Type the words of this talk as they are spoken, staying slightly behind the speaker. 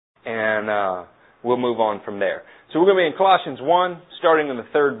and we'll move on from there. So we're going to be in Colossians 1, starting in the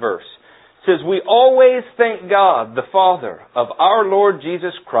 3rd verse. It says, "We always thank God, the Father of our Lord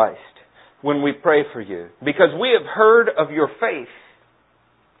Jesus Christ, when we pray for you, because we have heard of your faith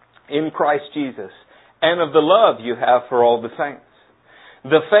in Christ Jesus, and of the love you have for all the saints.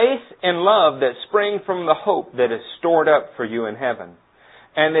 The faith and love that spring from the hope that is stored up for you in heaven,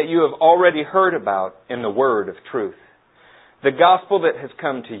 and that you have already heard about in the word of truth, the gospel that has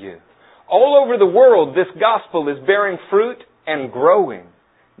come to you. All over the world, this gospel is bearing fruit and growing,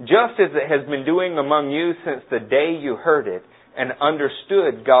 just as it has been doing among you since the day you heard it and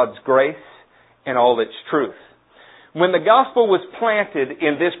understood God's grace and all its truth." When the gospel was planted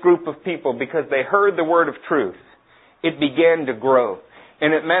in this group of people because they heard the word of truth, it began to grow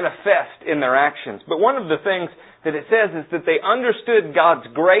and it manifests in their actions. But one of the things that it says is that they understood God's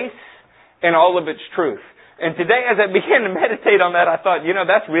grace and all of its truth. And today, as I began to meditate on that, I thought,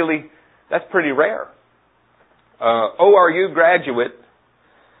 that's pretty rare. ORU graduate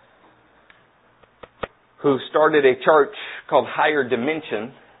who started a church called Higher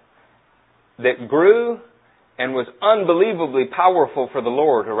Dimension that grew and was unbelievably powerful for the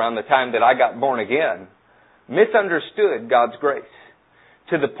Lord around the time that I got born again, misunderstood God's grace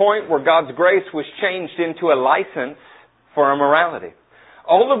to the point where God's grace was changed into a license for immorality.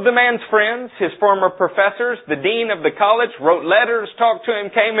 All of the man's friends, his former professors, the dean of the college, wrote letters, talked to him,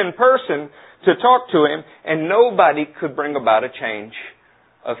 came in person to talk to him, and nobody could bring about a change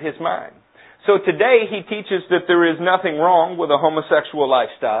of his mind. So today he teaches that there is nothing wrong with a homosexual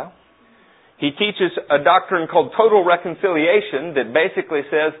lifestyle. He teaches a doctrine called total reconciliation that basically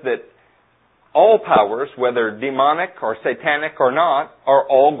says that all powers, whether demonic or satanic or not, are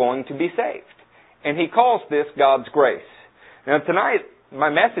all going to be saved. And he calls this God's grace. Now tonight, my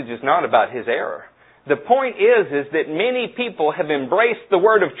message is not about his error. The point is that many people have embraced the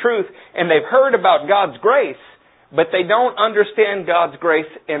word of truth and they've heard about God's grace, but they don't understand God's grace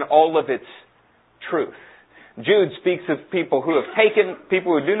in all of its truth. Jude speaks of people who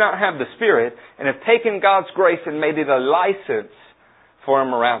do not have the Spirit and have taken God's grace and made it a license for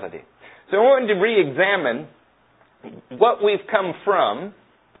immorality. So I want to re-examine what we've come from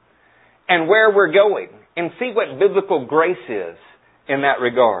and where we're going and see what biblical grace is in that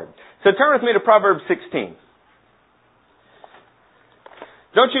regard. So turn with me to Proverbs 16.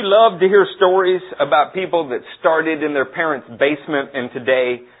 Don't you love to hear stories about people that started in their parents' basement and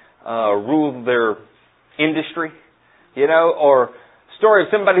today rule their industry? Or story of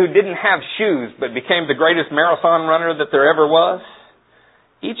somebody who didn't have shoes but became the greatest marathon runner that there ever was?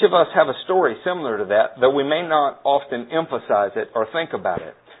 Each of us have a story similar to that, though we may not often emphasize it or think about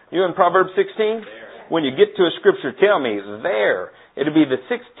it. You in Proverbs 16? When you get to a scripture, tell me, there. It'll be the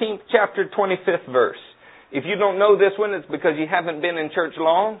 16th chapter, 25th verse. If you don't know this one, it's because you haven't been in church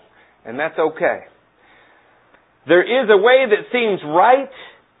long, and that's okay. "There is a way that seems right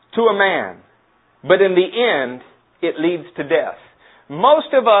to a man, but in the end, it leads to death."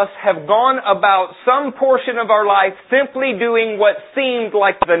 Most of us have gone about some portion of our life simply doing what seemed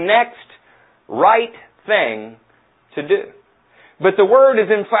like the next right thing to do. But the Word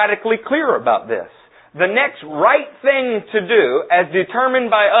is emphatically clear about this. The next right thing to do, as determined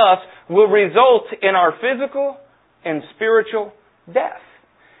by us, will result in our physical and spiritual death.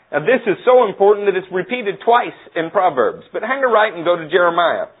 Now this is so important that it's repeated twice in Proverbs. But hang a right and go to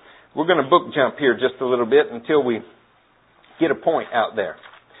Jeremiah. We're going to book jump here just a little bit until we get a point out there.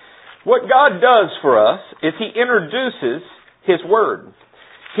 What God does for us is He introduces His Word.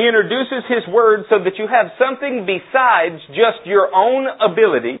 He introduces His Word so that you have something besides just your own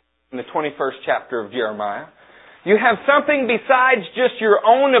ability. In the 21st chapter of Jeremiah, you have something besides just your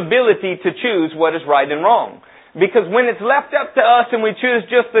own ability to choose what is right and wrong. Because when it's left up to us and we choose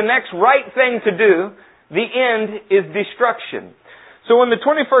just the next right thing to do, the end is destruction. So in the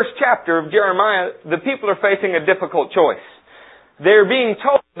 21st chapter of Jeremiah, the people are facing a difficult choice. They're being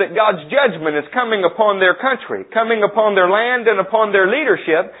told that God's judgment is coming upon their country, coming upon their land and upon their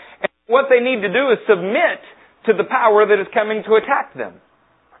leadership. And what they need to do is submit to the power that is coming to attack them.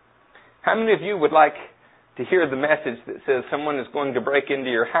 How many of you would like to hear the message that says someone is going to break into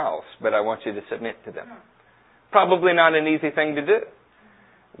your house, but I want you to submit to them? Probably not an easy thing to do.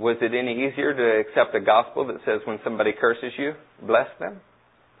 Was it any easier to accept a gospel that says when somebody curses you, bless them?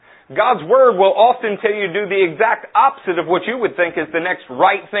 God's Word will often tell you to do the exact opposite of what you would think is the next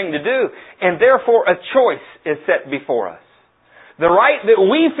right thing to do. And therefore a choice is set before us. The right that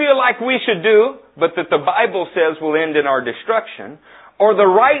we feel like we should do, but that the Bible says will end in our destruction, or the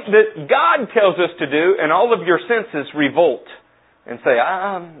right that God tells us to do and all of your senses revolt and say,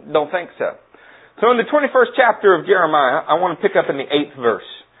 I don't think so. So in the 21st chapter of Jeremiah, I want to pick up in the 8th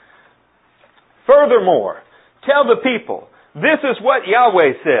verse. Furthermore, tell the people, this is what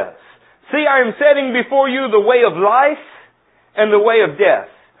Yahweh says. See, I am setting before you the way of life and the way of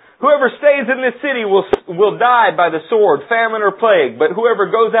death. Whoever stays in this city will die by the sword, famine, or plague. But whoever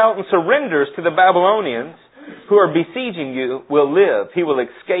goes out and surrenders to the Babylonians who are besieging you will live. He will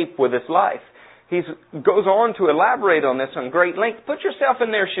escape with his life. He goes on to elaborate on this on great length. Put yourself in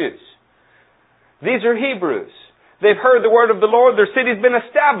their shoes. These are Hebrews. They've heard the word of the Lord. Their city's been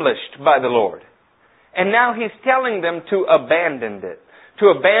established by the Lord. And now He's telling them to abandon it. To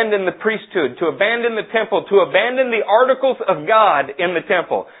abandon the priesthood, to abandon the temple, to abandon the articles of God in the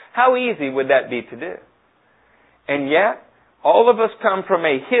temple. How easy would that be to do? And yet, all of us come from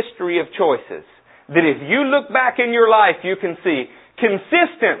a history of choices. That if you look back in your life, you can see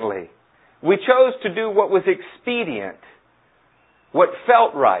consistently we chose to do what was expedient, what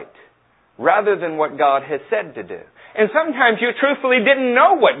felt right, rather than what God has said to do. And sometimes you truthfully didn't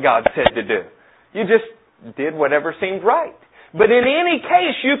know what God said to do. You just did whatever seemed right. But in any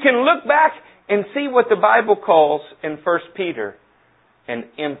case, you can look back and see what the Bible calls in 1 Peter an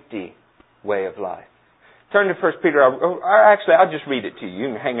empty way of life. Turn to 1 Peter. Actually, I'll just read it to you. You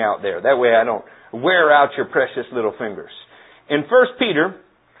can hang out there. That way I don't wear out your precious little fingers. In 1 Peter,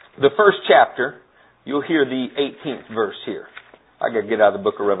 the first chapter, you'll hear the 18th verse here. I got to get out of the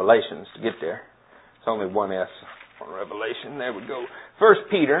book of Revelations to get there. It's only one S on Revelation. There we go. 1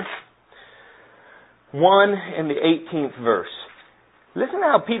 Peter 1 and the 18th verse. Listen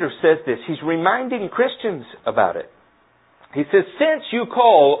how Peter says this. He's reminding Christians about it. He says, since you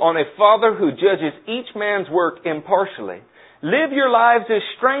call on a Father who judges each man's work impartially, live your lives as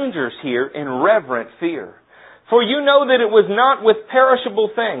strangers here in reverent fear. For you know that it was not with perishable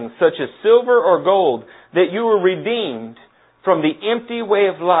things, such as silver or gold, that you were redeemed from the empty way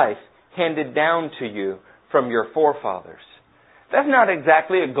of life handed down to you from your forefathers. That's not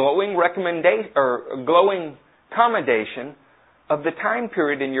exactly a glowing recommendation or a glowing commendation of the time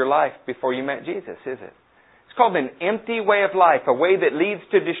period in your life before you met Jesus, is it? It's called an empty way of life, a way that leads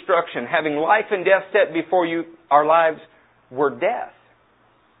to destruction. Having life and death set before you, our lives were death.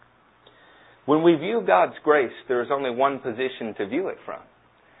 When we view God's grace, there is only one position to view it from.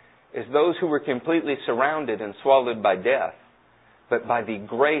 It's those who were completely surrounded and swallowed by death, but by the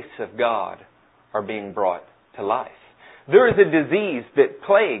grace of God are being brought to life. There is a disease that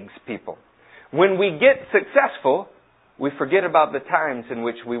plagues people. When we get successful, we forget about the times in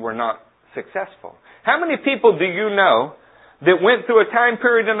which we were not successful. How many people do you know that went through a time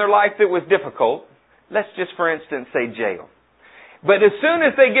period in their life that was difficult? Let's just, for instance, say jail. But as soon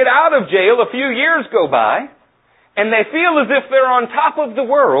as they get out of jail, a few years go by, and they feel as if they're on top of the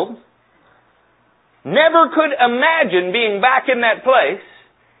world, never could imagine being back in that place,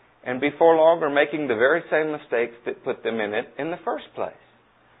 and before long are making the very same mistakes that put them in it in the first place.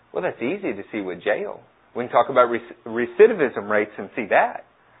 Well, that's easy to see with jail. We can talk about recidivism rates and see that.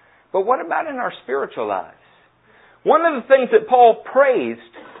 But what about in our spiritual lives? One of the things that Paul praised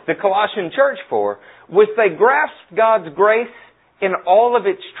the Colossian church for was they grasped God's grace in all of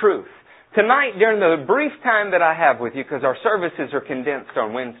its truth. Tonight, during the brief time that I have with you, because our services are condensed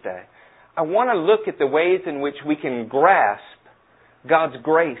on Wednesday, I want to look at the ways in which we can grasp God's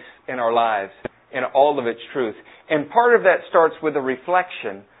grace in our lives in all of its truth. And part of that starts with a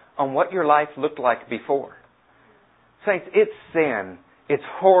reflection on what your life looked like before. Saints, it's sin. It's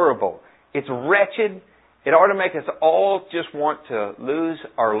horrible. It's wretched. It ought to make us all just want to lose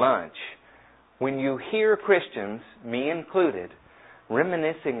our lunch. When you hear Christians, me included,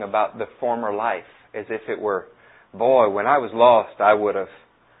 reminiscing about the former life as if it were, boy, when I was lost, I would have.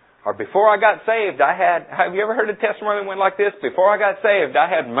 Or before I got saved, have you ever heard a testimony that went like this? Before I got saved, I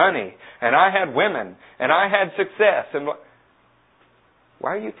had money, and I had women, and I had success. And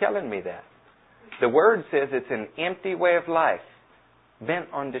why are you telling me that? The Word says it's an empty way of life, bent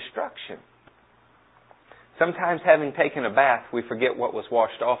on destruction. Sometimes having taken a bath, we forget what was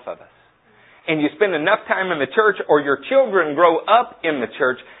washed off of us. And you spend enough time in the church, or your children grow up in the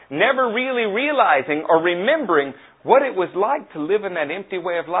church, never really realizing or remembering what it was like to live in that empty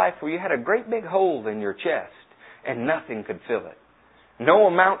way of life where you had a great big hole in your chest and nothing could fill it. No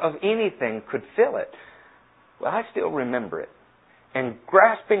amount of anything could fill it. Well, I still remember it. And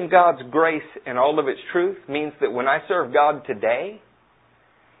grasping God's grace in all of its truth means that when I serve God today,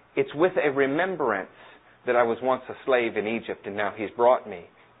 it's with a remembrance that I was once a slave in Egypt and now He's brought me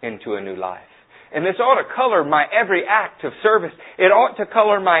into a new life. And this ought to color my every act of service. It ought to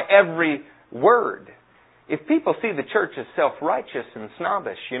color my every word. If people see the church as self-righteous and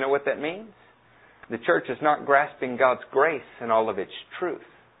snobbish, you know what that means? The church is not grasping God's grace in all of its truth.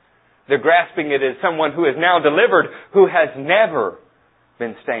 They're grasping it as someone who is now delivered, who has never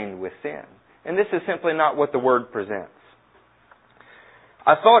been stained with sin. And this is simply not what the Word presents.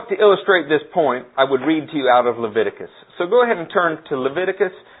 I thought to illustrate this point, I would read to you out of Leviticus. So go ahead and turn to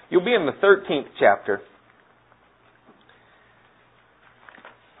Leviticus. You'll be in the 13th chapter.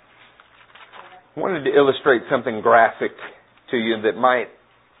 I wanted to illustrate something graphic to you that might...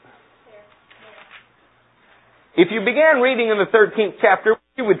 If you began reading in the 13th chapter, what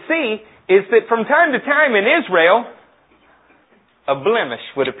you would see is that from time to time in Israel, a blemish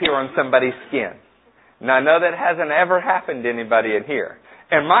would appear on somebody's skin. Now, I know that hasn't ever happened to anybody in here.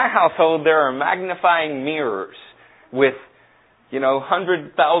 In my household, there are magnifying mirrors with,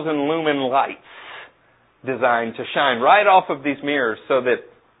 100,000 lumen lights designed to shine right off of these mirrors so that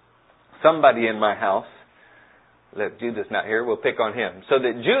somebody in my house, look, Judah's not here, we'll pick on him, so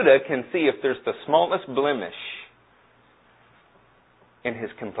that Judah can see if there's the smallest blemish in his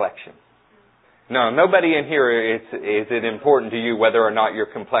complexion. No, nobody in here is it important to you whether or not your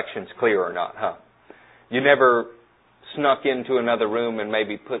complexion's clear or not, huh? You never snuck into another room and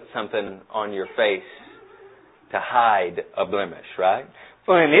maybe put something on your face to hide a blemish, right?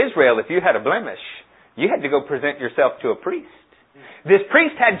 Well, in Israel, if you had a blemish, you had to go present yourself to a priest. This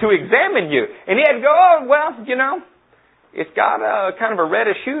priest had to examine you, and he had to go, it's got a kind of a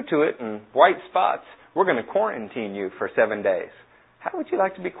reddish hue to it and white spots. We're going to quarantine you for 7 days. How would you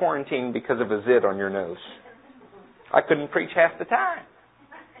like to be quarantined because of a zit on your nose? I couldn't preach half the time.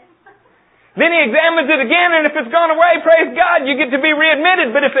 Then he examines it again, and if it's gone away, praise God, you get to be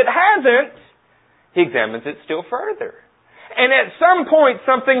readmitted. But if it hasn't, he examines it still further. And at some point,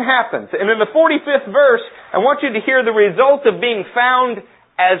 something happens. And in the 45th verse, I want you to hear the result of being found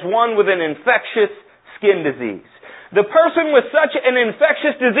as one with an infectious skin disease. The person with such an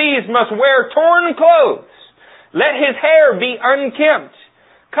infectious disease must wear torn clothes. Let his hair be unkempt.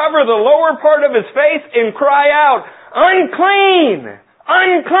 Cover the lower part of his face and cry out, "Unclean!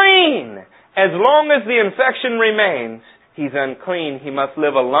 Unclean!" As long as the infection remains, he's unclean. He must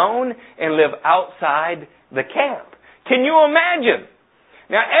live alone and live outside the camp. Can you imagine?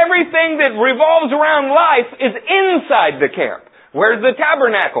 Now, everything that revolves around life is inside the camp. Where's the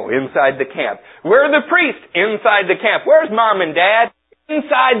tabernacle? Inside the camp. Where are the priests? Inside the camp. Where's mom and dad?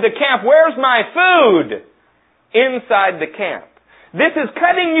 Inside the camp. Where's my food? Inside the camp. This is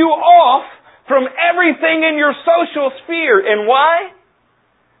cutting you off from everything in your social sphere. And why?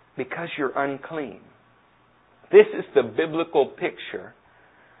 Because you're unclean. This is the biblical picture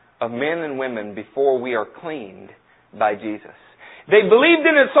of men and women before we are cleaned by Jesus. They believed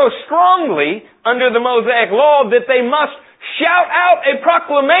in it so strongly under the Mosaic law that they must shout out a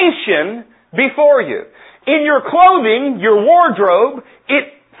proclamation before you. In your clothing, your wardrobe,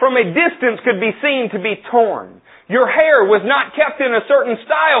 it from a distance could be seen to be torn. Your hair was not kept in a certain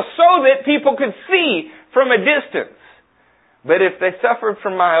style so that people could see from a distance. But if they suffered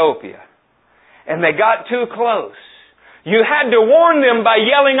from myopia and they got too close, you had to warn them by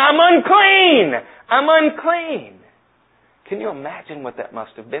yelling, "I'm unclean! I'm unclean!" Can you imagine what that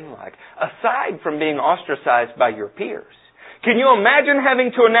must have been like? Aside from being ostracized by your peers. Can you imagine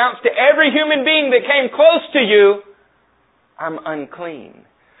having to announce to every human being that came close to you, "I'm unclean,"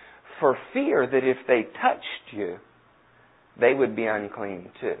 for fear that if they touched you, they would be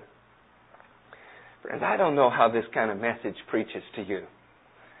unclean too? Friends, I don't know how this kind of message preaches to you,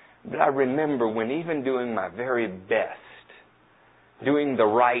 but I remember when even doing my very best, doing the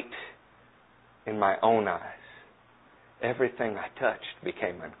right in my own eyes, everything I touched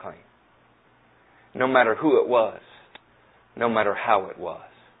became unclean. No matter who it was, no matter how it was.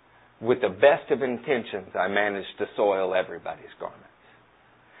 With the best of intentions, I managed to soil everybody's garments.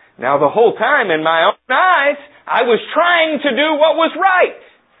 Now, the whole time in my own eyes, I was trying to do what was right.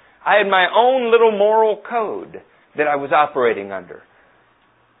 I had my own little moral code that I was operating under.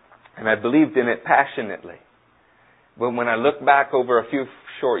 And I believed in it passionately. But when I look back over a few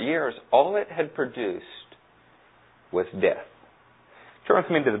short years, all it had produced was death. Turn with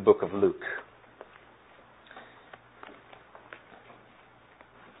me to the book of Luke.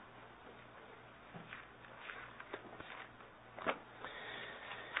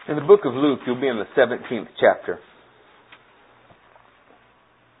 In the book of Luke, you'll be in the 17th chapter.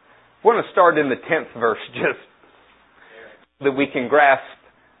 I want to start in the 10th verse just so that we can grasp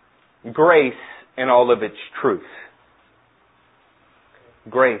grace in all of its truth.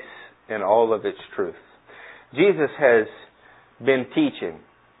 Grace in all of its truth. Jesus has been teaching,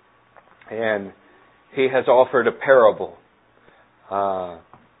 and he has offered a parable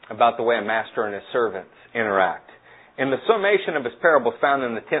about the way a master and his servants interact. And the summation of his parable is found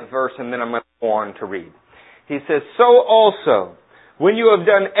in the 10th verse, and then I'm going to go on to read. He says, "So also, when you have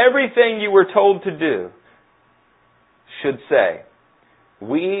done everything you were told to do, should say,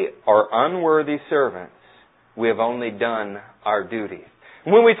 We are unworthy servants. We have only done our duty.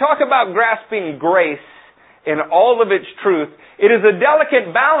 When we talk about grasping grace in all of its truth, it is a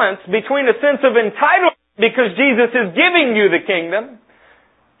delicate balance between a sense of entitlement because Jesus is giving you the kingdom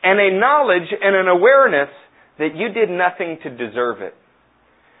and a knowledge and an awareness that you did nothing to deserve it.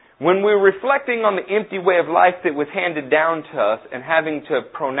 When we're reflecting on the empty way of life that was handed down to us and having to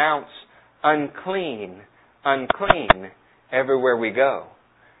pronounce unclean, unclean everywhere we go,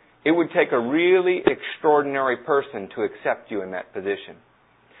 it would take a really extraordinary person to accept you in that position.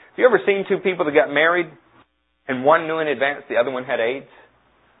 Have you ever seen two people that got married and one knew in advance the other one had AIDS?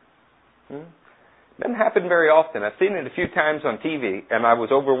 Doesn't happen very often. I've seen it a few times on TV and I was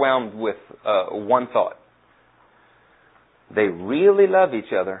overwhelmed with one thought. They really love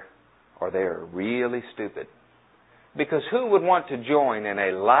each other or they are really stupid. Because who would want to join in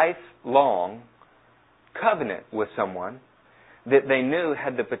a lifelong covenant with someone that they knew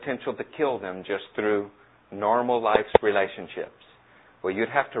had the potential to kill them just through normal life's relationships? Well, you'd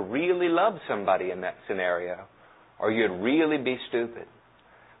have to really love somebody in that scenario, or you'd really be stupid.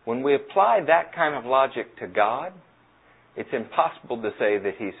 When we apply that kind of logic to God, it's impossible to say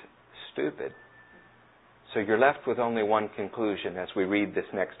that He's stupid. So you're left with only one conclusion as we read this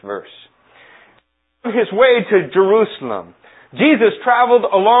next verse. On His way to Jerusalem, Jesus traveled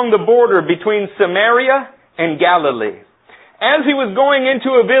along the border between Samaria and Galilee. As He was going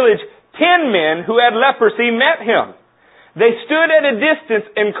into a village, 10 men who had leprosy met Him. They stood at a distance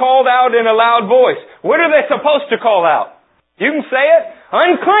and called out in a loud voice. What are they supposed to call out? You can say it.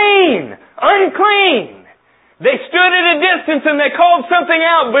 Unclean! Unclean! They stood at a distance and they called something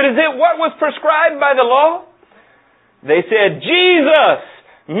out, but is it what was prescribed by the law? They said, Jesus,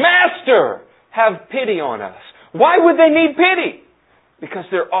 Master, have pity on us. Why would they need pity? Because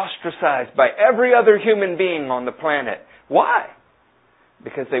they're ostracized by every other human being on the planet. Why?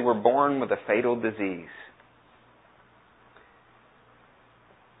 Because they were born with a fatal disease.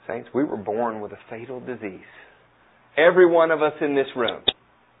 Saints, we were born with a fatal disease. Every one of us in this room,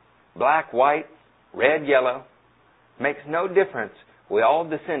 black, white, red, yellow, makes no difference. We all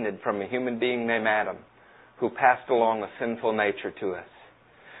descended from a human being named Adam who passed along a sinful nature to us.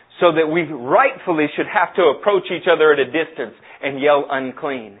 So that we rightfully should have to approach each other at a distance and yell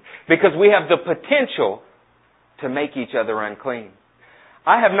unclean. Because we have the potential to make each other unclean.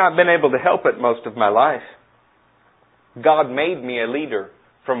 I have not been able to help it most of my life. God made me a leader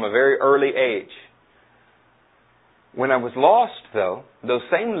from a very early age. When I was lost, though, those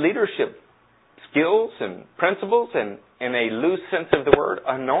same leadership skills and principles and, in a loose sense of the word,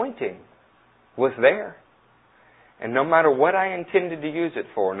 anointing was there. And no matter what I intended to use it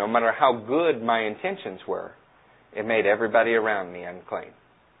for, no matter how good my intentions were, it made everybody around me unclean.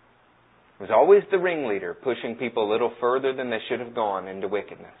 It was always the ringleader pushing people a little further than they should have gone into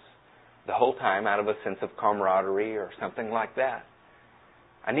wickedness. The whole time out of a sense of camaraderie or something like that.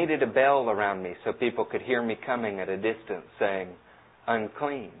 I needed a bell around me so people could hear me coming at a distance saying,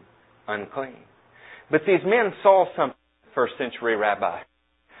 unclean, unclean. But these men saw something, first century rabbi.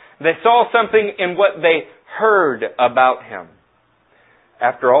 They saw something in what they heard about Him.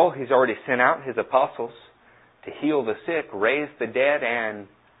 After all, He's already sent out His apostles to heal the sick, raise the dead, and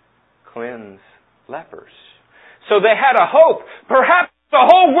cleanse lepers. So they had a hope. Perhaps the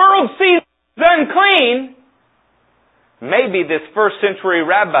whole world sees unclean. Maybe this first century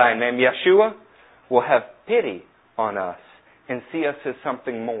rabbi named Yeshua will have pity on us and see us as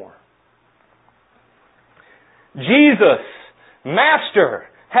something more. Jesus, Master,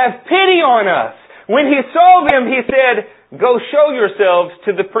 have pity on us. When He saw them, He said, go show yourselves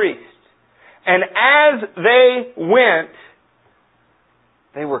to the priest. And as they went,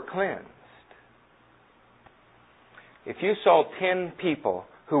 they were cleansed. If you saw 10 people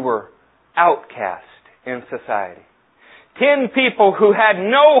who were outcast in society, 10 people who had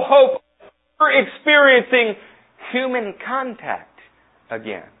no hope of experiencing human contact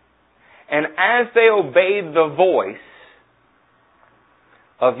again, and as they obeyed the voice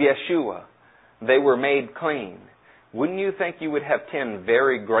of Yeshua, they were made clean. Wouldn't you think you would have 10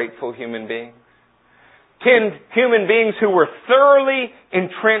 very grateful human beings? 10 human beings who were thoroughly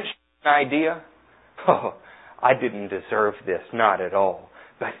entrenched in an idea. Oh, I didn't deserve this, not at all.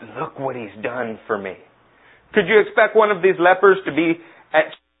 But look what He's done for me. Could you expect one of these lepers to be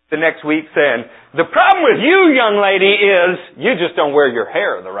at the next week saying, the problem with you, young lady, is you just don't wear your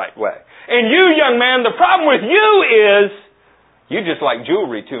hair the right way. And you, young man, the problem with you is you just like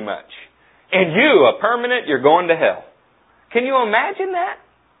jewelry too much. And you, a permanent, you're going to hell. Can you imagine that?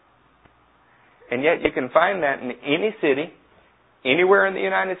 And yet you can find that in any city, anywhere in the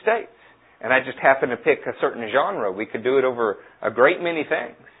United States. and I just happen to pick a certain genre. We could do it over a great many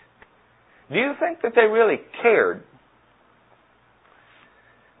things. Do you think that they really cared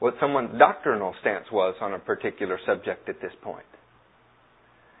what someone's doctrinal stance was on a particular subject at this point?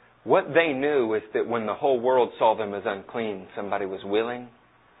 What they knew is that when the whole world saw them as unclean, somebody was willing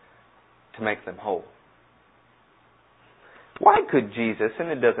to make them whole. Why could Jesus, and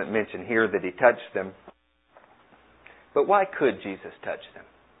it doesn't mention here that He touched them, but why could Jesus touch them?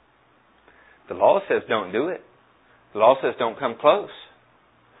 The law says don't do it. The law says don't come close.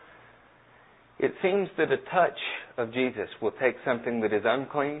 It seems that a touch of Jesus will take something that is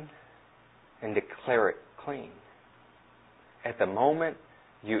unclean and declare it clean. At the moment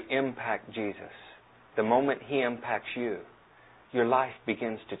you impact Jesus, the moment He impacts you, your life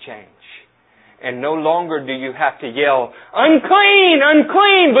begins to change. And no longer do you have to yell, unclean,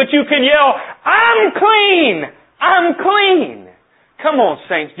 unclean, but you can yell, I'm clean, I'm clean. Come on,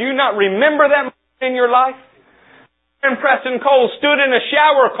 saints, do you not remember that moment in your life? And Preston Cole stood in a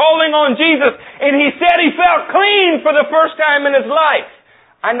shower calling on Jesus, and he said he felt clean for the first time in his life.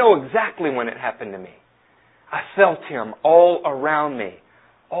 I know exactly when it happened to me. I felt Him all around me,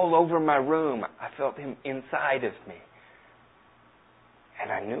 all over my room. I felt Him inside of me.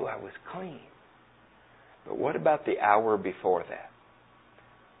 And I knew I was clean. But what about the hour before that?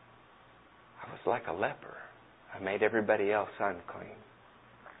 I was like a leper. I made everybody else unclean.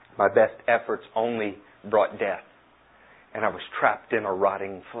 My best efforts only brought death. And I was trapped in a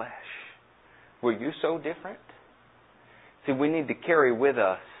rotting flesh. Were you so different? See, we need to carry with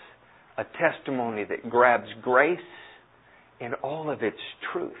us a testimony that grabs grace in all of its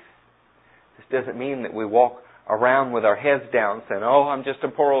truth. This doesn't mean that we walk around with our heads down saying, oh, I'm just a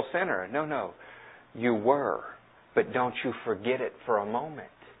poor old sinner. No. You were. But don't you forget it for a moment.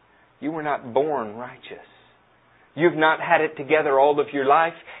 You were not born righteous. You've not had it together all of your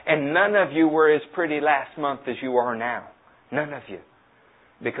life, and none of you were as pretty last month as you are now. None of you.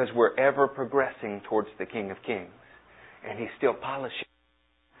 Because we're ever progressing towards the King of Kings. And He's still polishing.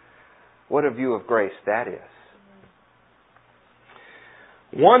 What a view of grace that is.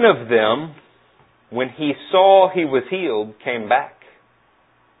 One of them, when he saw he was healed, came back.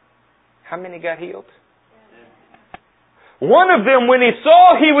 How many got healed? One of them, when he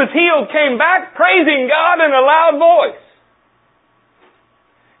saw he was healed, came back praising God in a loud voice.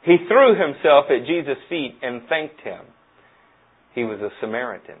 He threw himself at Jesus' feet and thanked Him. He was a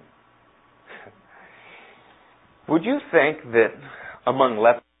Samaritan. Would you think that among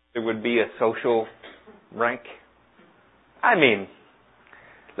lepers there would be a social rank? I mean,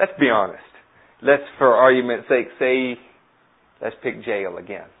 let's be honest. Let's, for argument's sake, let's pick jail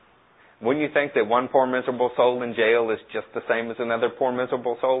again. Wouldn't you think that one poor miserable soul in jail is just the same as another poor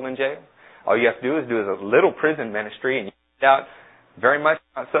miserable soul in jail? All you have to do is do a little prison ministry and you find out very much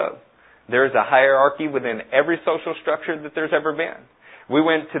not so. There's a hierarchy within every social structure that there's ever been. We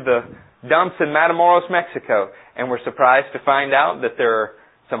went to the dumps in Matamoros, Mexico, and were surprised to find out that there are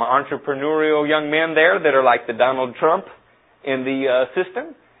some entrepreneurial young men there that are like the Donald Trump in the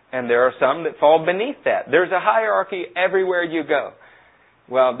system, and there are some that fall beneath that. There's a hierarchy everywhere you go.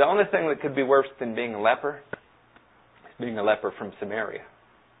 Well, the only thing that could be worse than being a leper is being a leper from Samaria.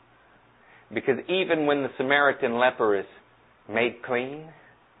 Because even when the Samaritan leper is made clean,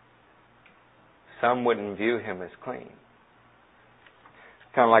 some wouldn't view him as clean.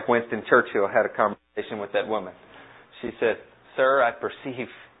 Kind of like Winston Churchill had a conversation with that woman. She said, "Sir, I perceive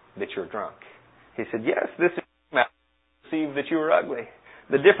that you're drunk." He said, "Yes, this is I perceive that you are ugly.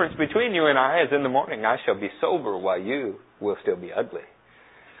 The difference between you and I is in the morning I shall be sober while you will still be ugly."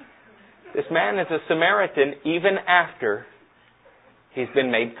 This man is a Samaritan even after he's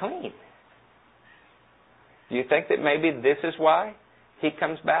been made clean. Do you think that maybe this is why he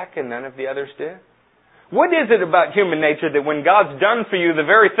comes back and none of the others did? What is it about human nature that when God's done for you the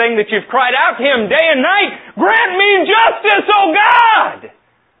very thing that you've cried out to Him day and night, grant me justice, O God,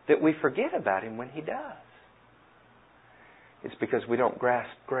 that we forget about Him when He does? It's because we don't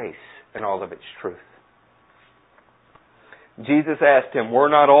grasp grace in all of its truth. Jesus asked him, "Were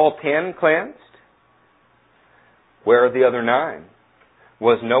not all 10 cleansed? Where are the other 9?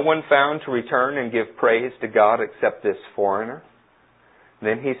 Was no one found to return and give praise to God except this foreigner?"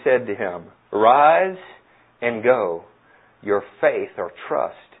 Then He said to him, "Rise and go. Your faith or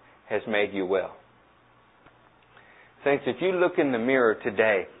trust has made you well." Saints, if you look in the mirror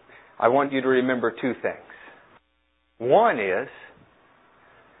today, I want you to remember 2 things. One is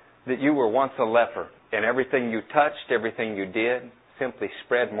that you were once a leper, and everything you touched, everything you did, simply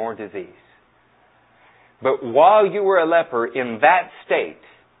spread more disease. But while you were a leper, in that state,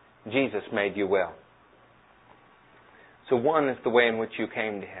 Jesus made you well. So one is the way in which you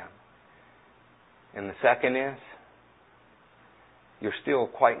came to Him. And the second is, you're still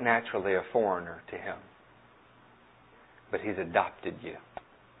quite naturally a foreigner to Him. But He's adopted you.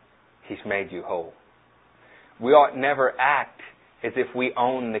 He's made you whole. We ought never act as if we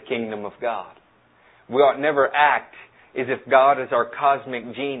own the kingdom of God. We ought never act as if God is our cosmic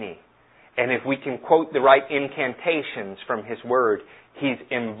genie. And if we can quote the right incantations from His Word, He's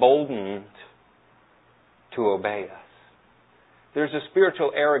emboldened to obey us. There's a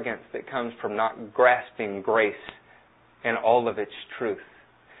spiritual arrogance that comes from not grasping grace and all of its truth.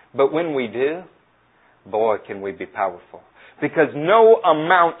 But when we do, boy, can we be powerful. Because no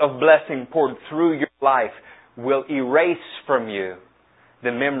amount of blessing poured through your life will erase from you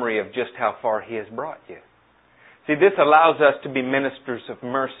the memory of just how far He has brought you. See, this allows us to be ministers of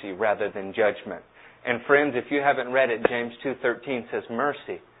mercy rather than judgment. And friends, if you haven't read it, James 2:13 says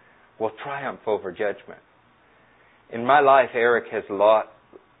mercy will triumph over judgment. In my life, Eric has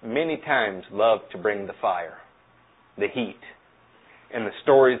many times loved to bring the fire, the heat. And the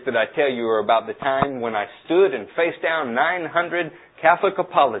stories that I tell you are about the time when I stood and faced down 900 Catholic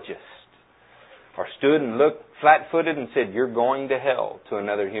apologists, or stood and looked flat-footed and said, "You're going to hell," to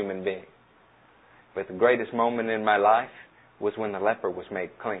another human being. But the greatest moment in my life was when the leper was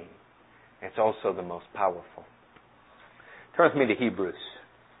made clean. It's also the most powerful. Turn with me to Hebrews.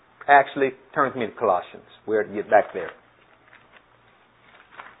 Actually, turn with me to Colossians. We have to get back there.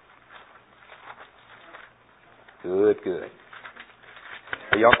 Good, good.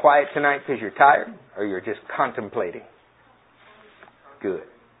 Are y'all quiet tonight because you're tired, or you're just contemplating? Good.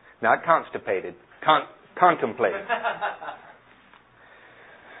 Not constipated. Contemplating.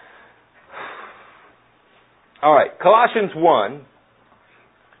 All right, Colossians 1.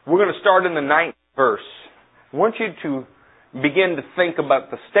 We're going to start in the 9th verse. I want you to begin to think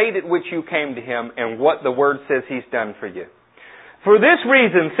about the state at which you came to Him and what the Word says He's done for you. For this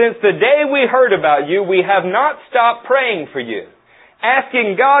reason, since the day we heard about you, we have not stopped praying for you,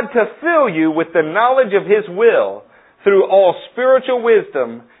 asking God to fill you with the knowledge of His will through all spiritual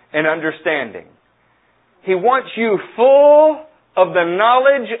wisdom and understanding. He wants you full of the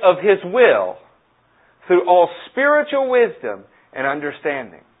knowledge of His will through all spiritual wisdom and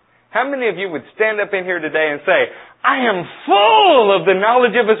understanding. How many of you would stand up in here today and say, "I am full of the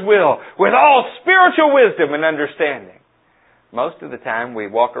knowledge of His will with all spiritual wisdom and understanding"? Most of the time we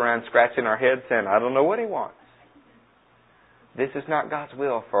walk around scratching our heads saying, "I don't know what He wants." This is not God's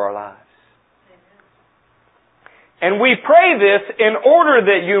will for our lives. And we pray this in order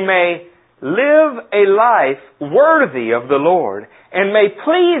that you may live a life worthy of the Lord and may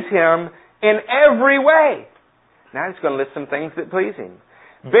please Him in every way. Now He's going to list some things that please Him.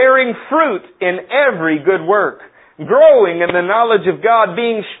 Bearing fruit in every good work, growing in the knowledge of God,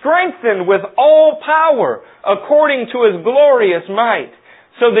 being strengthened with all power according to His glorious might,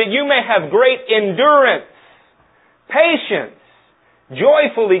 so that you may have great endurance, patience,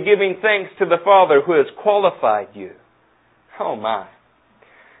 joyfully giving thanks to the Father who has qualified you. Oh my.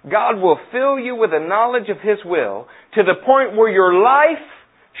 God will fill you with a knowledge of His will to the point where your life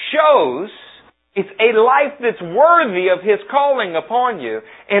shows it's a life that's worthy of His calling upon you.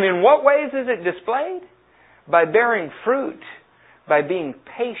 And in what ways is it displayed? By bearing fruit, by being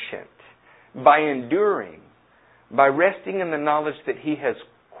patient, by enduring, by resting in the knowledge that He has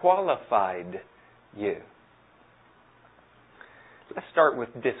qualified you. Let's start with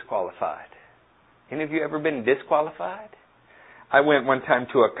disqualified. Any of you ever been disqualified? I went one time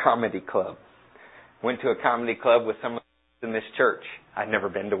to a comedy club. Went to a comedy club with some in this church. I'd never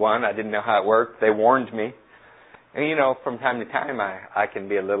been to one. I didn't know how it worked. They warned me. And you know, from time to time I can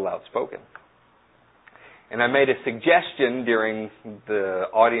be a little outspoken. And I made a suggestion during the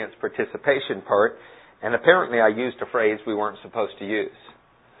audience participation part, and apparently I used a phrase we weren't supposed to use.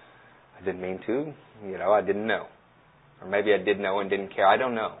 I didn't mean to. I didn't know. Or maybe I did know and didn't care. I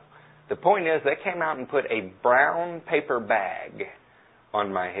don't know. The point is, they came out and put a brown paper bag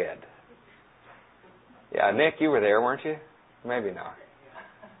on my head. Yeah, Nick, you were there, weren't you? Maybe not.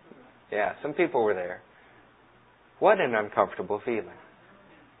 Yeah, some people were there. What an uncomfortable feeling.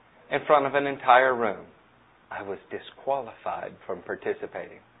 In front of an entire room. I was disqualified from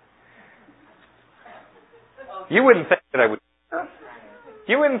participating. You wouldn't think that I would.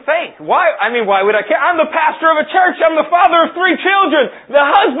 You wouldn't think. Why? Why would I care? I'm the pastor of a church. I'm the father of 3 children. The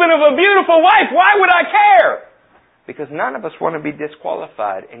husband of a beautiful wife. Why would I care? Because none of us want to be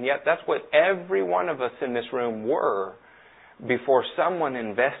disqualified. And yet that's what every one of us in this room were before someone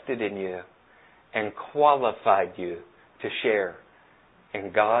invested in you and qualified you to share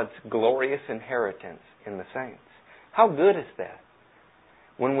in God's glorious inheritance in the saints. How good is that?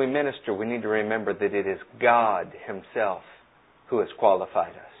 When we minister, we need to remember that it is God Himself who has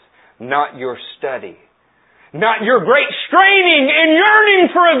qualified us. not your study. Not your great straining and yearning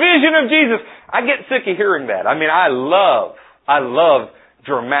for a vision of Jesus. I get sick of hearing that. I mean, I love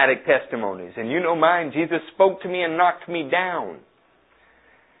dramatic testimonies. And you know mine, Jesus spoke to me and knocked me down.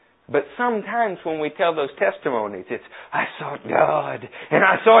 But sometimes when we tell those testimonies, it's, I sought God, and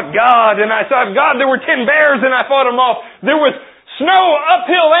I sought God, and I sought God. There were 10 bears, and I fought them off. There was snow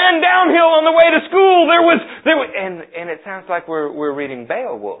uphill and downhill on the way to school. There was and it sounds like we're reading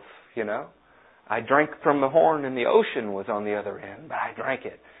Beowulf, you know. I drank from the horn, and the ocean was on the other end, but I drank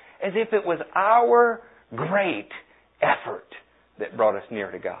it. As if it was our great effort that brought us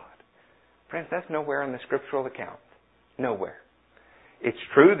near to God. Friends, that's nowhere in the scriptural account. Nowhere. It's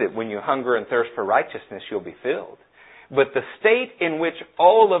true that when you hunger and thirst for righteousness, you'll be filled. But the state in which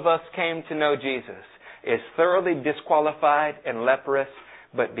all of us came to know Jesus is thoroughly disqualified and leprous,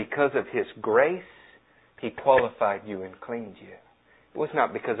 but because of His grace, He qualified you and cleaned you. It was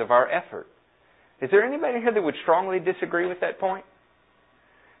not because of our effort. Is there anybody here that would strongly disagree with that point?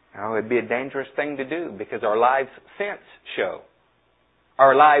 No, it'd be a dangerous thing to do because our lives since show.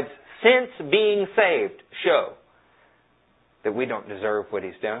 Our lives since being saved show that we don't deserve what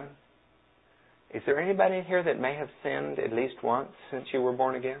He's done. Is there anybody in here that may have sinned at least once since you were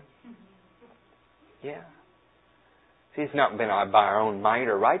born again? Yeah. See, it's not been by our own might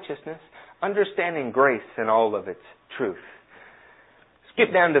or righteousness. Understanding grace in all of its truth.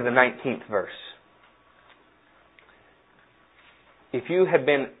 Skip down to the 19th verse. If you had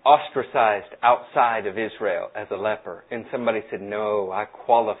been ostracized outside of Israel as a leper, and somebody said, no, I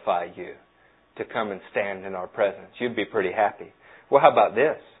qualify you to come and stand in our presence, you'd be pretty happy. Well, how about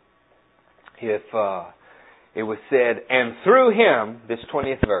this? If it was said, and through Him, this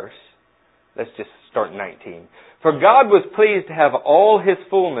 20th verse, let's just start 19. For God was pleased to have all His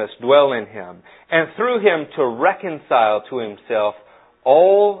fullness dwell in Him, and through Him to reconcile to Himself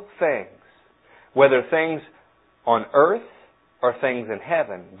all things, whether things on earth or things in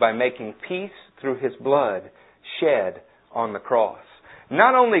heaven, by making peace through His blood shed on the cross.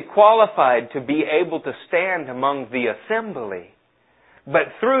 Not only qualified to be able to stand among the assembly, but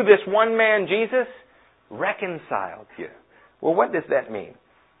through this one man, Jesus, reconciled you. Well, what does that mean?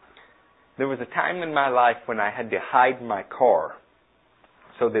 There was a time in my life when I had to hide my car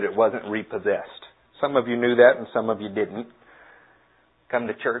so that it wasn't repossessed. Some of you knew that and some of you didn't. Come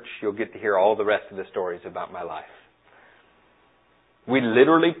to church, you'll get to hear all the rest of the stories about my life. We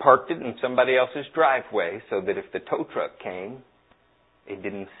literally parked it in somebody else's driveway so that if the tow truck came, it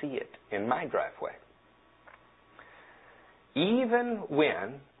didn't see it in my driveway. Even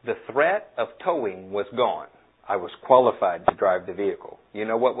when the threat of towing was gone, I was qualified to drive the vehicle. You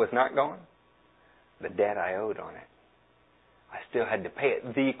know what was not gone? The debt I owed on it. I still had to pay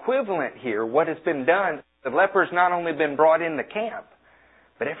it. The equivalent here, what has been done, the leper's not only been brought in the camp,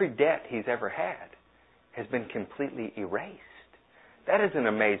 but every debt he's ever had has been completely erased. That is an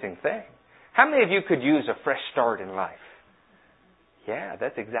amazing thing. How many of you could use a fresh start in life? Yeah,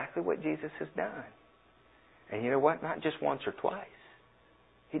 that's exactly what Jesus has done. And you know what? Not just once or twice.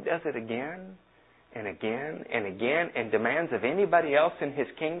 He does it again and again and again, and demands of anybody else in His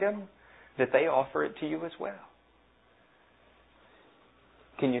kingdom that they offer it to you as well.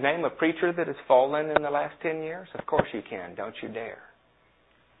 Can you name a preacher that has fallen in the last 10 years? Of course you can. Don't you dare.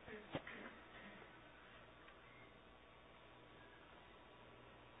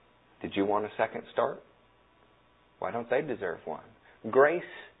 Did you want a second start? Why don't they deserve one? Grace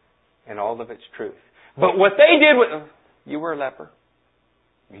in all of its truth. But what they did was, you were a leper.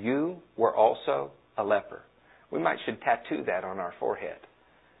 You were also a leper. We should tattoo that on our forehead.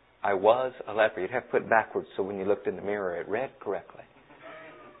 I was a leper. You'd have to put it backwards so when you looked in the mirror it read correctly.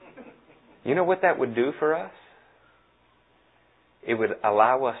 You know what that would do for us? It would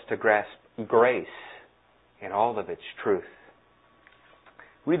allow us to grasp grace in all of its truth.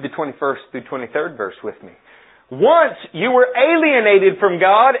 Read the 21st through 23rd verse with me. Once you were alienated from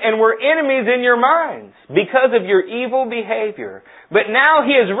God and were enemies in your minds because of your evil behavior. But now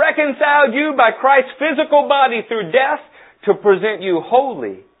He has reconciled you by Christ's physical body through death to present you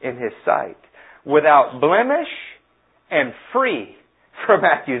holy in His sight, without blemish and free from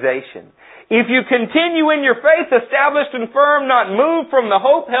accusation. If you continue in your faith, established and firm, not moved from the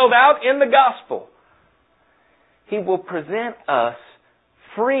hope held out in the gospel, He will present us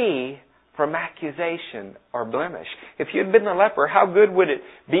free from accusation or blemish. If you'd been a leper, how good would it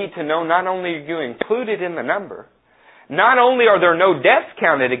be to know not only are you included in the number, not only are there no debts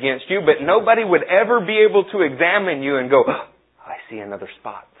counted against you, but nobody would ever be able to examine you and go, oh, I see another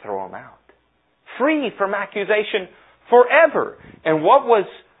spot, throw them out. Free from accusation forever. And what was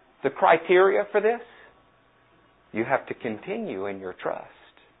the criteria for this? You have to continue in your trust.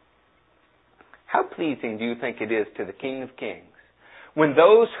 How pleasing do you think it is to the King of Kings when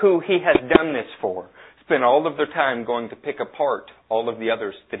those who He has done this for spend all of their time going to pick apart all of the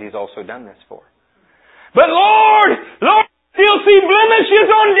others that He's also done this for? But Lord, I still see blemishes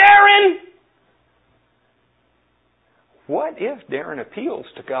on Darren. What if Darren appeals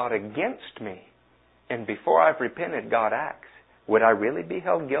to God against me, and before I've repented, God acts? Would I really be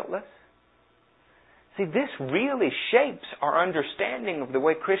held guiltless? See, this really shapes our understanding of the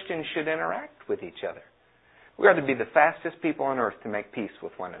way Christians should interact with each other. We are to be the fastest people on earth to make peace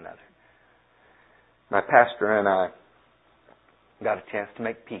with one another. My pastor and I got a chance to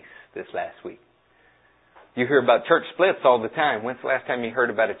make peace this last week. You hear about church splits all the time. When's the last time you heard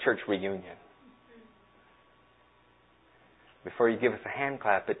about a church reunion? Before you give us a hand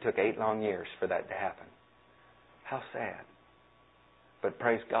clap, it took 8 long years for that to happen. How sad. But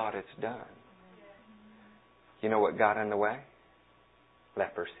praise God, it's done. You know what got in the way?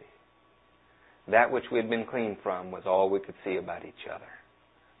 Leprosy. That which we had been clean from was all we could see about each other.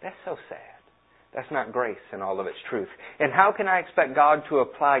 That's so sad. That's not grace in all of its truth. And how can I expect God to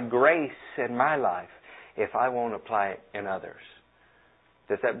apply grace in my life if I won't apply it in others?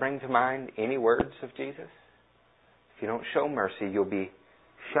 Does that bring to mind any words of Jesus? If you don't show mercy, you'll be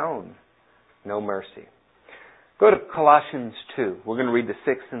shown no mercy. Go to Colossians 2. We're going to read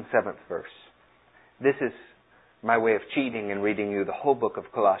the 6th and 7th verse. This is my way of cheating and reading you the whole book of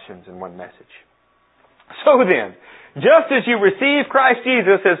Colossians in one message. So then, just as you receive Christ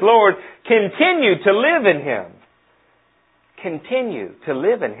Jesus as Lord, continue to live in Him. Continue to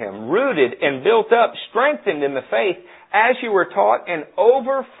live in Him, rooted and built up, strengthened in the faith as you were taught, and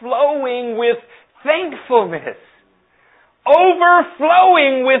overflowing with thankfulness.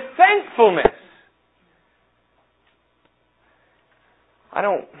 Overflowing with thankfulness. I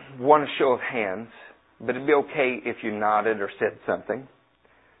don't want a show of hands, but it'd be okay if you nodded or said something.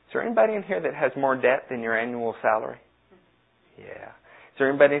 Is there anybody in here that has more debt than your annual salary? Yeah. Is there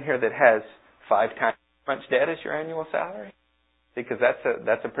anybody in here that has 5 times as much debt as your annual salary? Because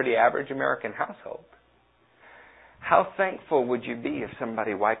that's a pretty average American household. How thankful would you be if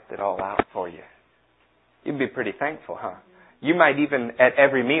somebody wiped it all out for you? You'd be pretty thankful, huh? You might even at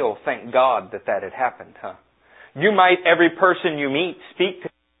every meal thank God that had happened, huh? You might, every person you meet, speak to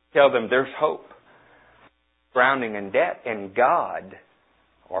them, tell them there's hope. Drowning in debt, and God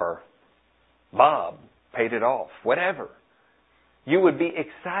or Bob paid it off, whatever. You would be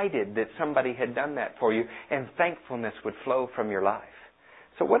excited that somebody had done that for you, and thankfulness would flow from your life.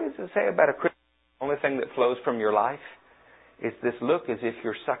 So what does it say about a Christian? The only thing that flows from your life is this look as if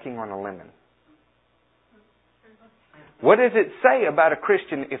you're sucking on a lemon. What does it say about a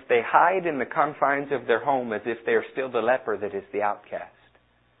Christian if they hide in the confines of their home as if they are still the leper that is the outcast?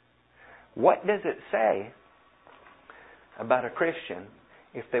 What does it say about a Christian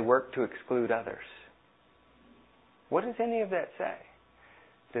if they work to exclude others? What does any of that say?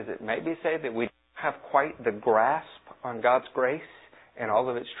 Does it maybe say that we don't have quite the grasp on God's grace and all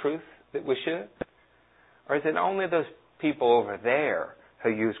of its truth that we should? Or is it only those people over there who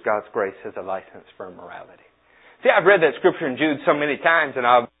use God's grace as a license for immorality? See, I've read that scripture in Jude so many times, and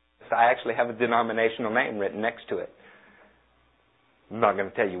I actually have a denominational name written next to it. I'm not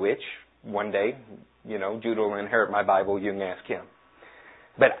going to tell you which. One day, Jude will inherit my Bible. You can ask him.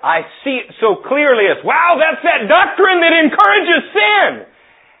 But I see it so clearly as, wow, that's that doctrine that encourages sin.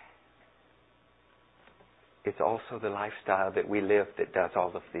 It's also the lifestyle that we live that does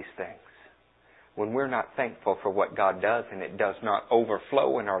all of these things. When we're not thankful for what God does and it does not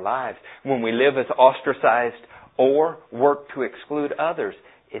overflow in our lives, when we live as ostracized or work to exclude others,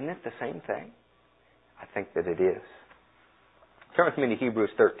 isn't it the same thing? I think that it is. Turn with me to Hebrews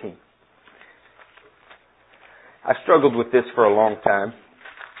 13. I've struggled with this for a long time.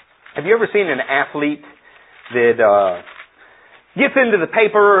 Have you ever seen an athlete that gets into the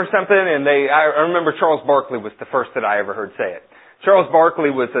paper or something and I remember Charles Barkley was the first that I ever heard say it. Charles Barkley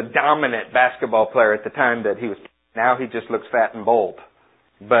was a dominant basketball player at the time that he was. Now he just looks fat and bald.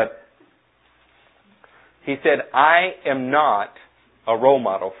 But he said, I am not a role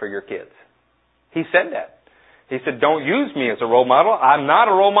model for your kids. He said that. He said, don't use me as a role model. I'm not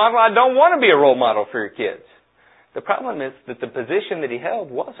a role model. I don't want to be a role model for your kids. The problem is that the position that he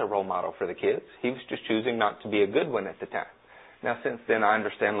held was a role model for the kids. He was just choosing not to be a good one at the time. Now, since then, I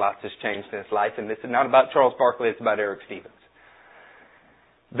understand lots has changed in his life, and this is not about Charles Barkley, it's about Eric Stevens.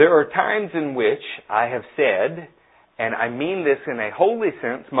 There are times in which I have said, and I mean this in a holy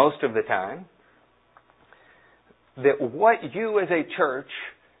sense most of the time, that what you as a church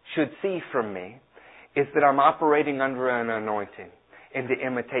should see from me is that I'm operating under an anointing and to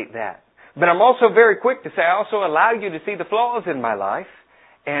imitate that. But I'm also very quick to say I also allow you to see the flaws in my life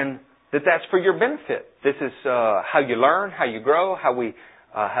and that's for your benefit. This is how you learn, how you grow, how we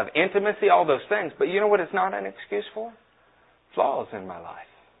have intimacy, all those things. But you know what it's not an excuse for? Flaws in my life.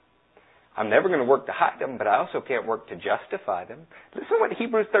 I'm never going to work to hide them, but I also can't work to justify them. Listen to what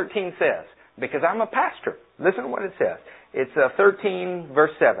Hebrews 13 says, because I'm a pastor. Listen to what it says. It's 13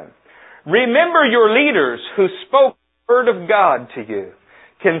 verse 7. Remember your leaders who spoke the word of God to you.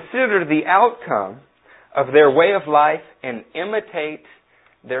 Consider the outcome of their way of life and imitate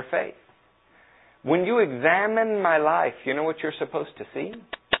their faith. When you examine my life, you know what you're supposed to see?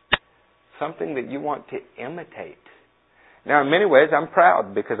 Something that you want to imitate. Now, in many ways, I'm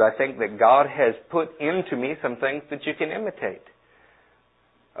proud because I think that God has put into me some things that you can imitate.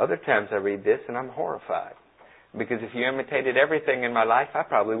 Other times I read this and I'm horrified. Because if you imitated everything in my life, I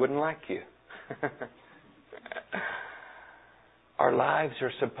probably wouldn't like you. Our lives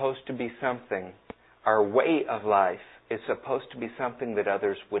are supposed to be something. Our way of life is supposed to be something that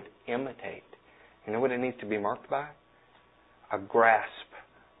others would imitate. You know what it needs to be marked by? A grasp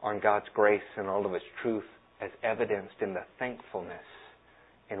on God's grace and all of its truth as evidenced in the thankfulness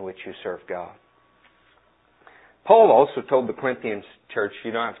in which you serve God. Paul also told the Corinthians church,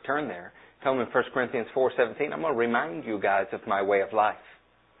 you don't have to turn there, tell them in 1 Corinthians 4:17, I'm going to remind you guys of my way of life.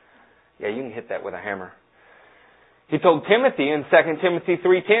 Yeah, you can hit that with a hammer. He told Timothy in 2 Timothy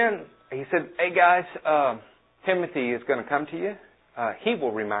 3:10, he said, hey guys, Timothy is going to come to you. He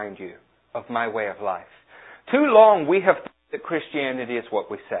will remind you of my way of life. Too long we have thought that Christianity is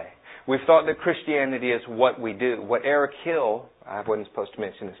what we say. We've thought that Christianity is what we do. What Eric Hill, I wasn't supposed to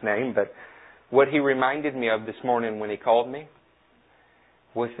mention his name, but what he reminded me of this morning when he called me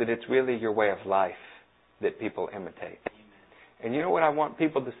was that it's really your way of life that people imitate. And you know what I want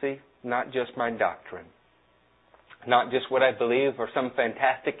people to see? Not just my doctrine. Not just what I believe or some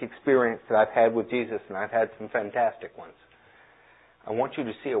fantastic experience that I've had with Jesus, and I've had some fantastic ones. I want you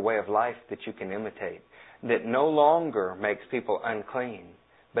to see a way of life that you can imitate, that no longer makes people unclean,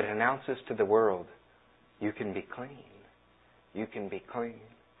 but announces to the world, you can be clean. You can be clean.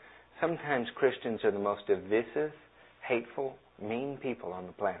 Sometimes Christians are the most divisive, hateful, mean people on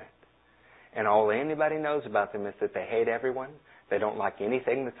the planet. And all anybody knows about them is that they hate everyone. They don't like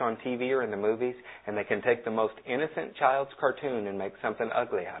anything that's on TV or in the movies. And they can take the most innocent child's cartoon and make something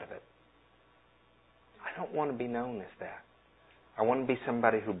ugly out of it. I don't want to be known as that. I want to be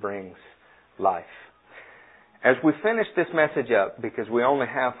somebody who brings life. As we finish this message up, because we only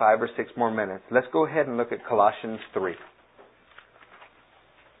have 5 or 6 more minutes, let's go ahead and look at Colossians 3.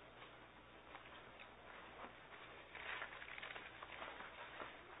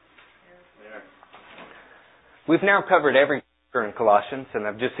 We've now covered every chapter in Colossians, and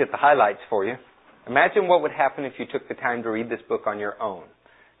I've just hit the highlights for you. Imagine what would happen if you took the time to read this book on your own,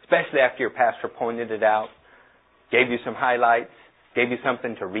 especially after your pastor pointed it out, gave you some highlights, gave you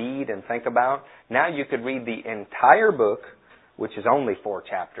something to read and think about. Now you could read the entire book, which is only 4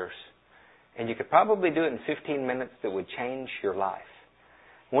 chapters, and you could probably do it in 15 minutes that would change your life.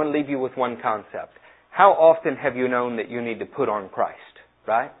 I want to leave you with one concept. How often have you known that you need to put on Christ,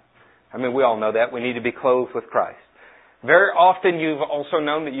 right? I mean, we all know that. We need to be clothed with Christ. Very often you've also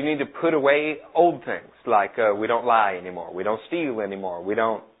known that you need to put away old things, like we don't lie anymore, we don't steal anymore, we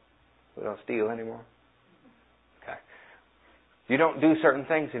don't steal anymore. Okay. You don't do certain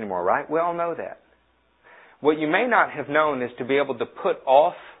things anymore, right? We all know that. What you may not have known is to be able to put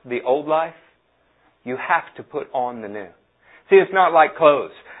off the old life, you have to put on the new. See, it's not like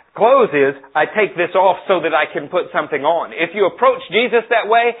clothes. Clothes is, I take this off so that I can put something on. If you approach Jesus that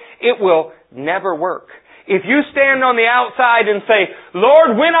way, it will never work. If you stand on the outside and say,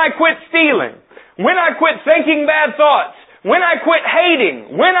 Lord, when I quit stealing, when I quit thinking bad thoughts, when I quit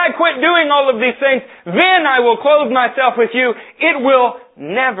hating, when I quit doing all of these things, then I will clothe myself with you, it will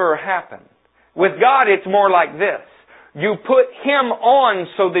never happen. With God, it's more like this. You put Him on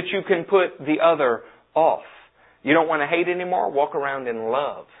so that you can put the other off. You don't want to hate anymore? Walk around in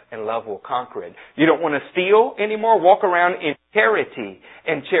love, and love will conquer it. You don't want to steal anymore? Walk around in charity,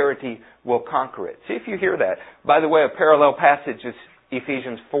 and charity will conquer it. See if you hear that. By the way, a parallel passage is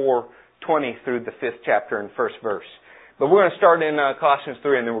Ephesians 4:20 through the 5th chapter and 1st verse. But we're going to start in Colossians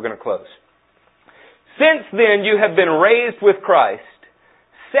 3, and then we're going to close. Since then you have been raised with Christ.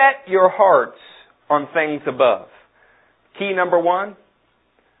 Set your hearts on things above. Key number 1,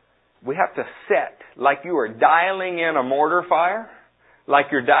 we have to set, like you are dialing in a mortar fire, like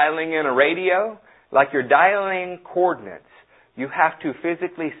you're dialing in a radio, like you're dialing coordinates. You have to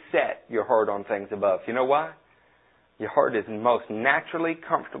physically set your heart on things above. You know why? Your heart is most naturally,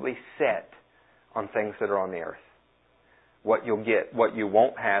 comfortably set on things that are on the earth. What you'll get, what you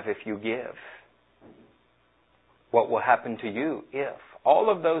won't have if you give. What will happen to you if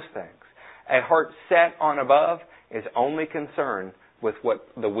All of those things. A heart set on above is only concerned with what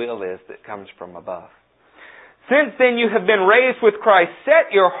the will is that comes from above. Since then you have been raised with Christ,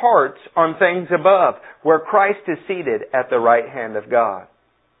 set your hearts on things above, where Christ is seated at the right hand of God.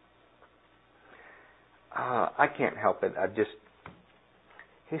 I can't help it.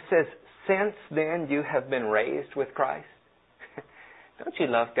 He says, since then you have been raised with Christ. Don't you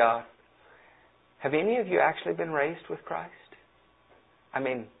love God? Have any of you actually been raised with Christ? I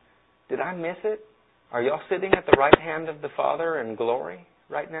mean, did I miss it? Are y'all sitting at the right hand of the Father in glory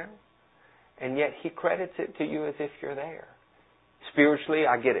right now? And yet He credits it to you as if you're there. Spiritually,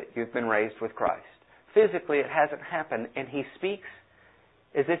 I get it. You've been raised with Christ. Physically, it hasn't happened, and He speaks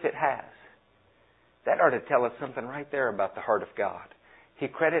as if it has. That ought to tell us something right there about the heart of God. He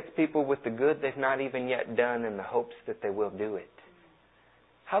credits people with the good they've not even yet done in the hopes that they will do it.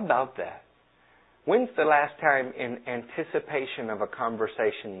 How about that? When's the last time in anticipation of a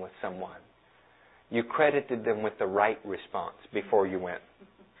conversation with someone, you credited them with the right response before you went?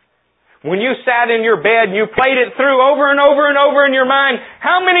 When you sat in your bed and you played it through over and over and over in your mind,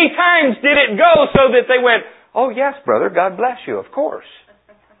 how many times did it go so that they went, oh yes, brother, God bless you, of course.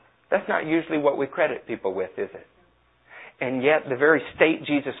 That's not usually what we credit people with, is it? And yet the very state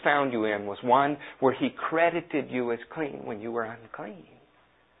Jesus found you in was one where He credited you as clean when you were unclean.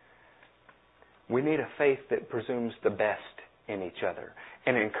 We need a faith that presumes the best in each other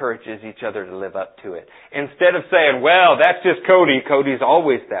and encourages each other to live up to it. Instead of saying, well, that's just Cody. Cody's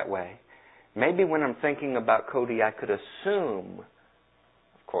always that way. Maybe when I'm thinking about Cody, I could assume,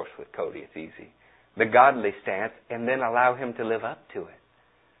 of course with Cody it's easy, the godly stance and then allow him to live up to it.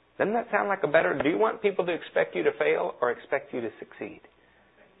 Doesn't that sound like a better... Do you want people to expect you to fail or expect you to succeed?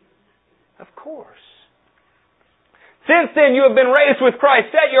 Of course. Since then you have been raised with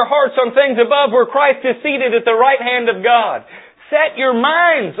Christ. Set your hearts on things above where Christ is seated at the right hand of God. Set your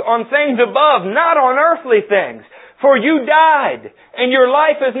minds on things above, not on earthly things. For you died, and your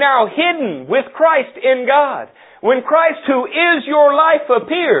life is now hidden with Christ in God. When Christ, who is your life,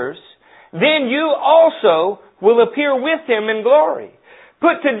 appears, then you also will appear with Him in glory.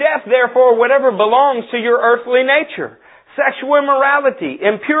 Put to death, therefore, whatever belongs to your earthly nature. Sexual immorality,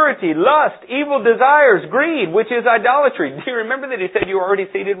 impurity, lust, evil desires, greed, which is idolatry. Do you remember that He said you were already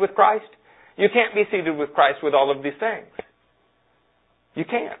seated with Christ? You can't be seated with Christ with all of these things. You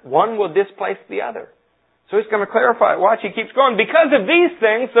can't. One will displace the other. So He's going to clarify it. Watch, He keeps going. Because of these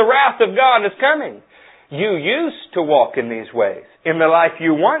things, the wrath of God is coming. You used to walk in these ways, in the life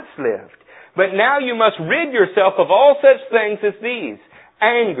you once lived. But now you must rid yourself of all such things as these.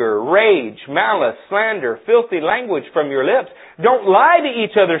 Anger, rage, malice, slander, filthy language from your lips. Don't lie to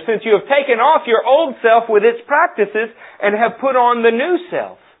each other, since you have taken off your old self with its practices and have put on the new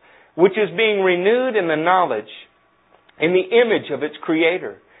self, which is being renewed in the knowledge, in the image of its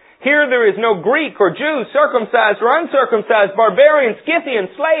Creator. Here there is no Greek or Jew, circumcised or uncircumcised, barbarian, Scythian,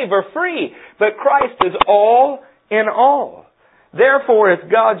 slave or free, but Christ is all in all. Therefore,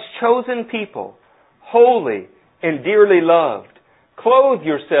 as God's chosen people, holy and dearly loved, clothe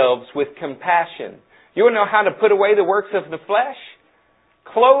yourselves with compassion. You want to know how to put away the works of the flesh?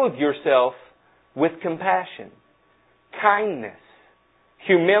 Clothe yourself with compassion, kindness,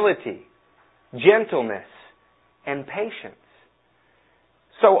 humility, gentleness, and patience.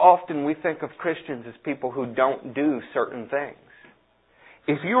 So often we think of Christians as people who don't do certain things.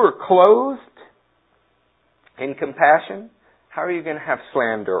 If you are clothed in compassion, how are you going to have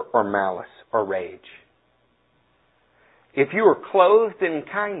slander or malice or rage? If you are clothed in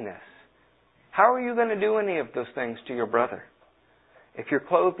kindness, how are you going to do any of those things to your brother? If you're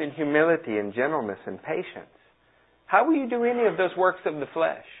clothed in humility and gentleness and patience, how will you do any of those works of the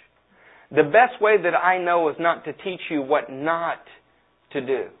flesh? The best way that I know is not to teach you what not to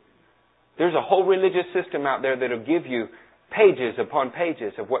do. There's a whole religious system out there that will give you pages upon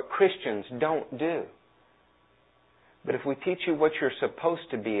pages of what Christians don't do. But if we teach you what you're supposed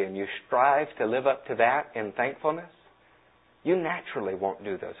to be and you strive to live up to that in thankfulness, you naturally won't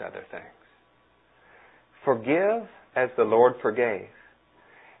do those other things. Forgive as the Lord forgave.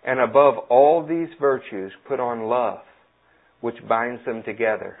 And above all these virtues, put on love, which binds them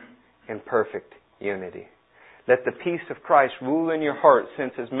together in perfect unity. Let the peace of Christ rule in your hearts,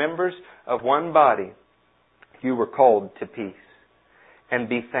 since as members of one body, you were called to peace. And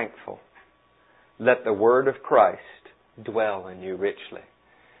be thankful. Let the word of Christ dwell in you richly.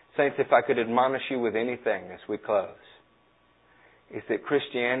 Saints, if I could admonish you with anything as we close, is that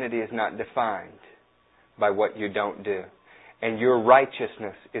Christianity is not defined by what you don't do. And your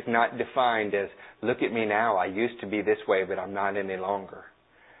righteousness is not defined as, look at me now, I used to be this way, but I'm not any longer.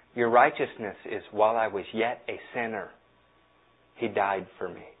 Your righteousness is, while I was yet a sinner, He died for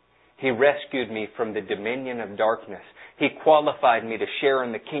me. He rescued me from the dominion of darkness. He qualified me to share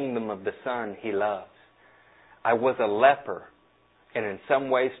in the kingdom of the Son He loves. I was a leper, and in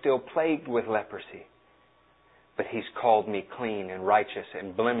some ways still plagued with leprosy. But He's called me clean and righteous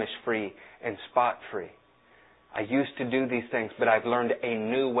and blemish-free and spot-free. I used to do these things, but I've learned a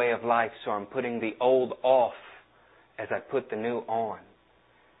new way of life, so I'm putting the old off as I put the new on.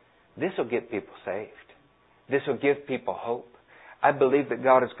 This will get people saved. This will give people hope. I believe that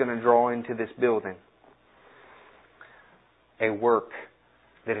God is going to draw into this building a work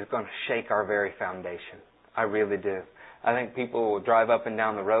that is going to shake our very foundation. I really do. I think people will drive up and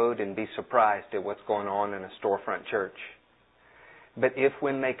down the road and be surprised at what's going on in a storefront church. But if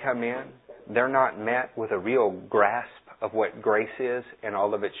when they come in, they're not met with a real grasp of what grace is and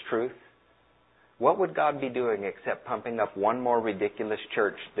all of its truth, what would God be doing except pumping up one more ridiculous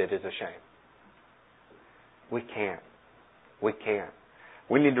church that is a shame? We can't. We can't.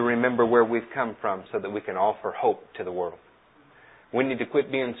 We need to remember where we've come from so that we can offer hope to the world. We need to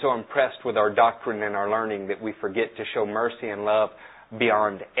quit being so impressed with our doctrine and our learning that we forget to show mercy and love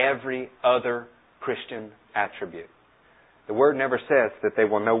beyond every other Christian attribute. The Word never says that they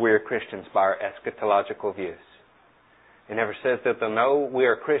will know we are Christians by our eschatological views. It never says that they'll know we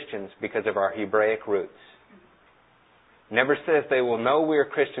are Christians because of our Hebraic roots. It never says they will know we are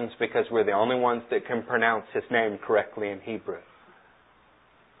Christians because we're the only ones that can pronounce His name correctly in Hebrew.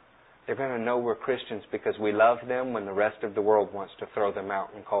 They're going to know we're Christians because we love them when the rest of the world wants to throw them out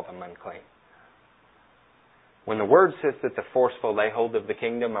and call them unclean. When the Word says that the forceful lay hold of the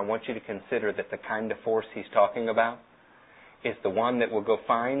kingdom, I want you to consider that the kind of force He's talking about is the one that will go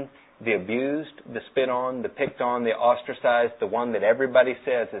find the abused, the spit on, the picked on, the ostracized, the one that everybody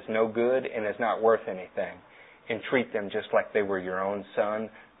says is no good and is not worth anything, and treat them just like they were your own son,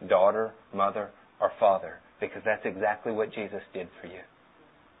 daughter, mother, or father, because that's exactly what Jesus did for you.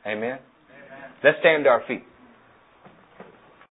 Amen? Amen. Let's stand to our feet.